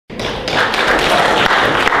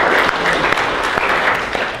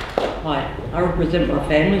I represent my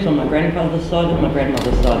families on my grandfather's side and my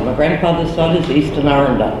grandmother's side. My grandfather's side is Eastern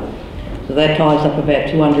Arrernte. So that ties up about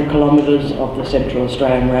 200 kilometres of the Central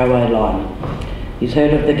Australian Railway line. You've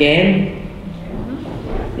heard of the GAM?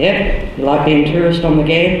 Yep, you like being tourist on the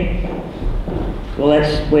GAM? Well,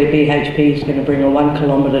 that's where BHP is going to bring a 1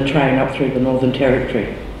 kilometre train up through the Northern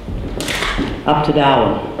Territory, up to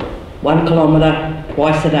Darwin. 1 kilometre,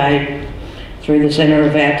 twice a day, through the centre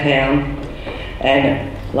of our town,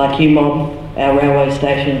 and like you mob, our railway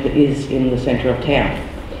station is in the centre of town.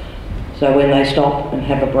 So when they stop and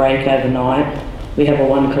have a break overnight, we have a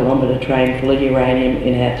 1 kilometre train full of uranium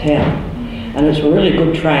in our town. And it's a really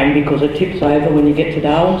good train because it tips over when you get to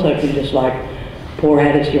Darwin, so it can just like pour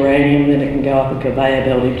out its uranium, then it can go up a conveyor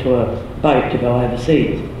belt into a boat to go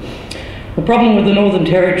overseas. The problem with the Northern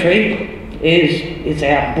Territory is it's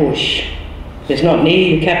out bush. It's not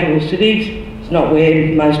near your capital cities, it's not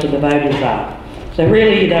where most of the voters are. So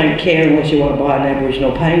really you don't care unless you want to buy an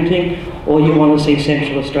Aboriginal painting or you want to see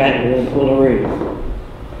Central Australia and Uluru.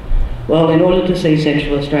 Well, in order to see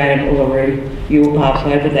Central Australia and Uluru, you will pass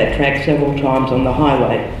over that track several times on the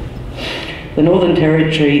highway. The Northern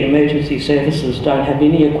Territory Emergency Services don't have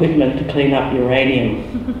any equipment to clean up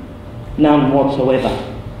uranium. None whatsoever.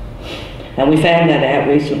 And we found that out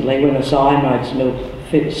recently when a cyanide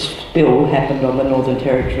spill happened on the Northern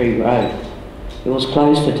Territory Road. It was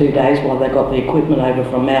closed for 2 days while they got the equipment over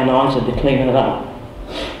from Mount Isa to clean it up.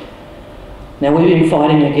 Now, we've been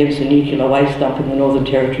fighting against the nuclear waste dump in the Northern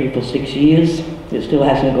Territory for 6 years. It still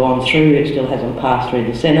hasn't gone through, it still hasn't passed through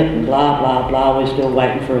the Senate, and blah, blah, blah. We're still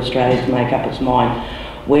waiting for Australia to make up its mind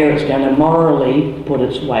where it's going to morally put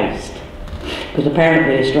its waste. Because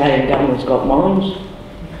apparently the Australian government's got morals.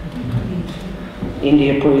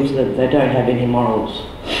 India proves that they don't have any morals.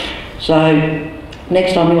 So,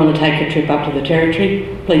 next time you want to take a trip up to the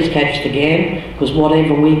Territory, please catch the GAM, because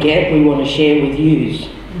whatever we get, we want to share with yous.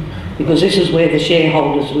 Because this is where the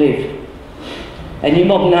shareholders live. And you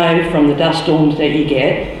might know from the dust storms that you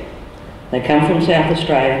get, they come from South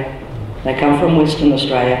Australia, they come from Western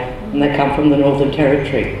Australia, and they come from the Northern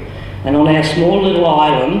Territory. And on our small little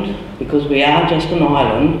island, because we are just an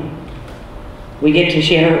island, we get to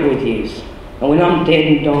share it with yous. And when I'm dead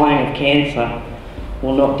and dying of cancer,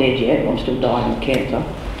 well, not dead yet, I'm still dying of cancer,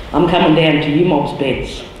 I'm coming down to you mob's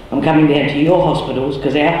beds. I'm coming down to your hospitals,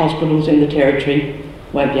 because our hospitals in the Territory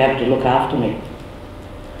won't be able to look after me.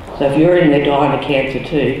 So if you're in there dying of cancer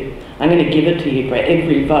too, I'm going to give it to you for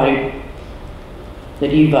every vote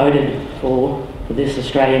that you voted for this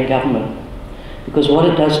Australian government. Because what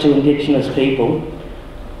it does to Indigenous people,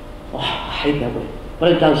 oh, I hate that word,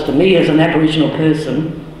 what it does to me as an Aboriginal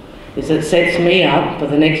person is it sets me up for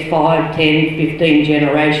the next 5, 10, 15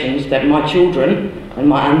 generations that my children and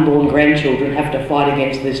my unborn grandchildren have to fight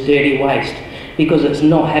against this dirty waste because it's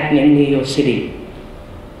not happening near your city.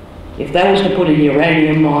 If they was to put a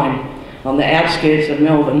uranium mine on the outskirts of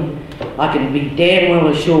Melbourne, I can be damn well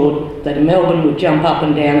assured that Melbourne would jump up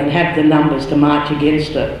and down and have the numbers to march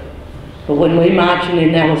against it. But when we're marching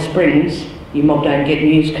in Alice Springs, you mob don't get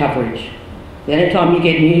news coverage. The only time you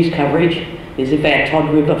get news coverage is if our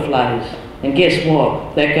Todd River flows. And guess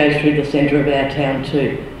what? That goes through the centre of our town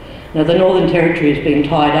too. Now the Northern Territory has been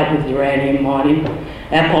tied up with uranium mining.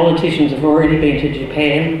 Our politicians have already been to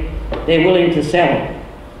Japan. They're willing to sell it.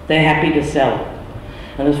 They're happy to sell it.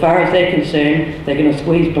 And as far as they're concerned, they're going to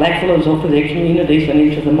squeeze blackfellas off of their communities and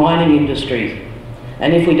into the mining industries.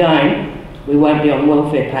 And if we don't, we won't be on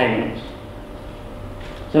welfare payments.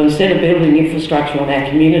 So instead of building infrastructure on our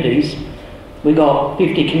communities, we got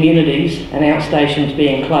 50 communities and outstations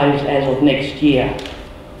being closed as of next year.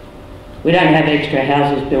 We don't have extra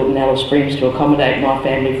houses built in Alice Springs to accommodate my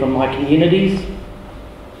family from my communities.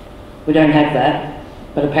 We don't have that.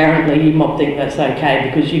 But apparently you might think that's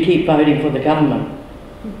okay because you keep voting for the government.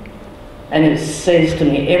 And it says to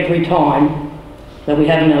me every time that we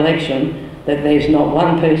have an election that there's not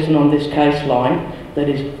one person on this coastline that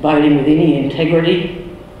is voting with any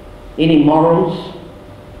integrity, any morals,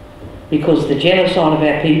 because the genocide of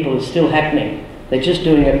our people is still happening. They're just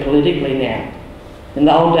doing it politically now. In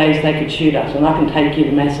the old days they could shoot us, and I can take you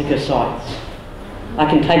to massacre sites. I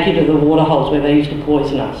can take you to the waterholes where they used to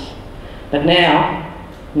poison us. But now,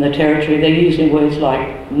 in the Territory, they're using words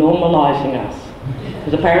like normalising us.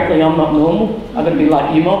 Because apparently I'm not normal, I've got to be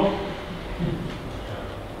like you mob.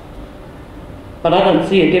 But I don't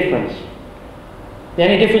see a difference. The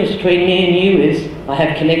only difference between me and you is I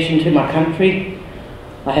have connection to my country,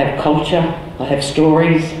 I have culture, I have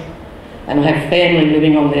stories, and I have family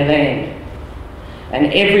living on their land. And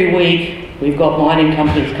every week we've got mining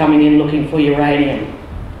companies coming in looking for uranium.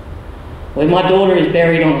 When my daughter is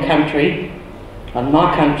buried on country, on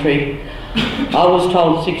my country, I was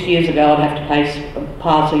told 6 years ago I'd have to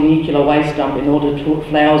pass a nuclear waste dump in order to put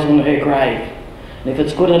flowers on her grave. And if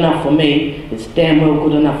it's good enough for me, it's damn well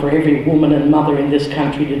good enough for every woman and mother in this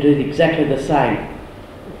country to do exactly the same.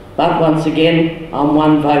 But once again, I'm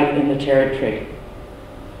one vote in the territory.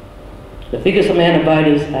 The biggest amount of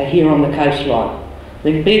voters are here on the coastline.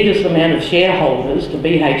 The biggest amount of shareholders to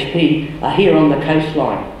BHP are here on the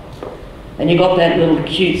coastline. And you got that little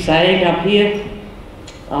cute saying up here,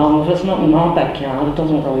 if it's not in my backyard, it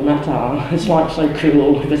doesn't really matter. It's like so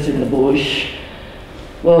cool if it's in the bush.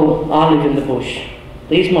 Well, I live in the bush.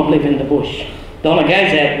 These mob live in the bush. Donna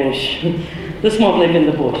goes out bush. This mob live in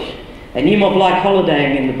the bush. And you mob like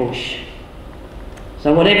holidaying in the bush.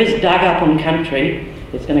 So whatever's dug up on country,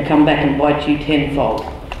 it's going to come back and bite you tenfold.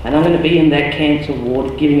 And I'm going to be in that cancer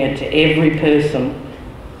ward, giving it to every person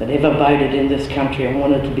that ever voted in this country and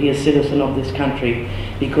wanted to be a citizen of this country,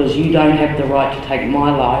 because you don't have the right to take my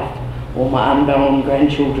life or my unborn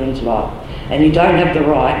grandchildren's life. And you don't have the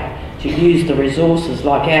right to use the resources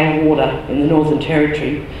like our water in the Northern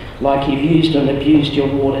Territory, like you've used and abused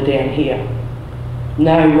your water down here.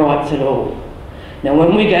 No rights at all. Now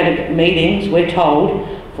when we go to meetings, we're told,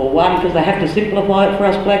 for one, because they have to simplify it for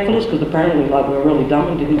us blackfellas, because apparently like we're really dumb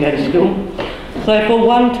and didn't go to school. So for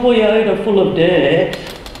one Toyota full of dirt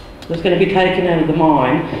that's going to be taken out of the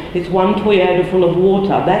mine, it's one Toyota full of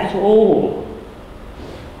water, that's all.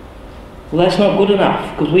 Well, that's not good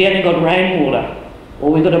enough, because we only got rainwater,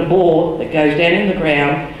 or we've got a bore that goes down in the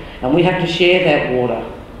ground, and we have to share that water.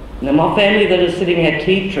 Now my family that is sitting at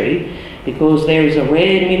Tea Tree, because there is a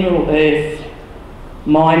rare mineral earth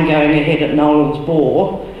mine going ahead at Nolan's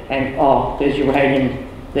bore, and there's uranium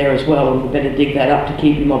there as well, and we better dig that up to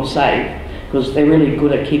keep them all safe, because they're really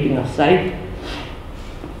good at keeping us safe.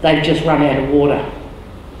 They've just run out of water,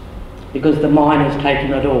 because the mine has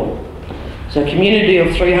taken it all. So a community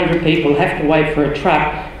of 300 people have to wait for a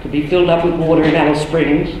truck to be filled up with water in Alice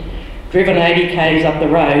Springs, driven 80 k's up the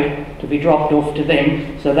road to be dropped off to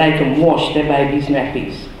them so they can wash their babies'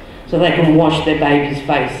 nappies, so they can wash their babies'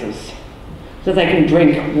 faces, so they can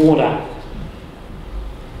drink water.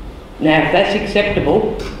 Now if that's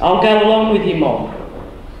acceptable, I'll go along with you, mob.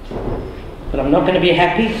 But I'm not going to be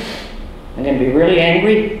happy. I'm going to be really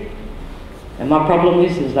angry. And my problem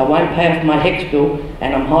is they won't pay off my HEX bill,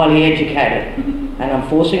 and I'm highly educated. And I'm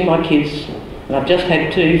forcing my kids, and I've just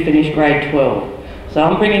had 2 finish grade 12. So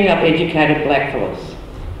I'm bringing up educated blackfellas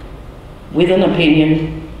with an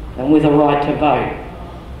opinion and with a right to vote.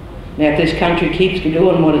 Now if this country keeps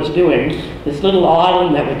doing what it's doing, this little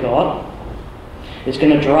island that we got is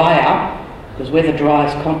going to dry up, because we're the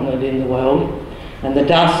driest continent in the world, and the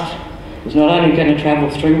dust is not only going to travel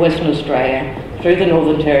through Western Australia, through the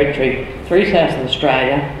Northern Territory, through South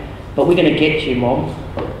Australia, but we're going to get you, mob.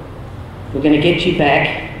 We're going to get you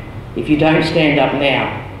back if you don't stand up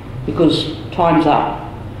now, because time's up.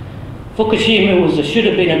 Fukushima should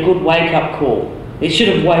have been a good wake-up call. It should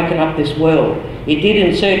have woken up this world. It did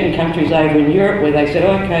in certain countries over in Europe, where they said,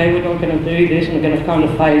 okay, we're not going to do this, and we're going to kind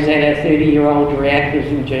of phase out our 30-year-old reactors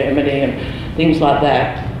in Germany and things like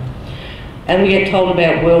that. And we get told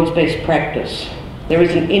about world's best practice. There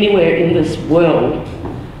isn't anywhere in this world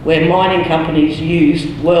where mining companies use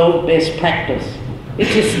world best practice.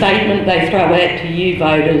 It's a statement they throw out to you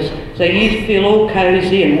voters, so you feel all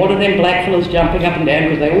cosy, and what are them blackfellas jumping up and down,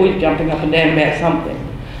 because they're always jumping up and down about something.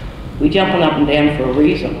 We're jumping up and down for a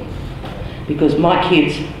reason, because my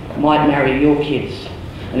kids might marry your kids.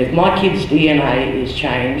 And if my kids' DNA is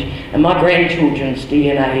changed, and my grandchildren's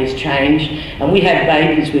DNA is changed, and we have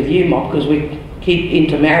babies with you, mob, because we keep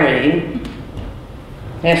intermarrying,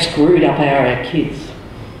 how screwed up are our kids?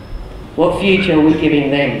 What future are we giving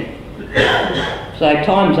them? So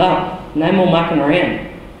time's up, no more mucking around.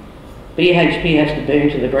 BHP has to burn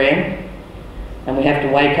to the ground, and we have to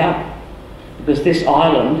wake up, because this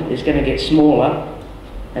island is going to get smaller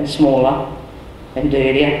and smaller and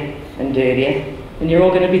dirtier and dirtier, and you're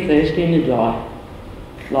all going to be thirsty and you die.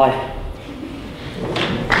 Life.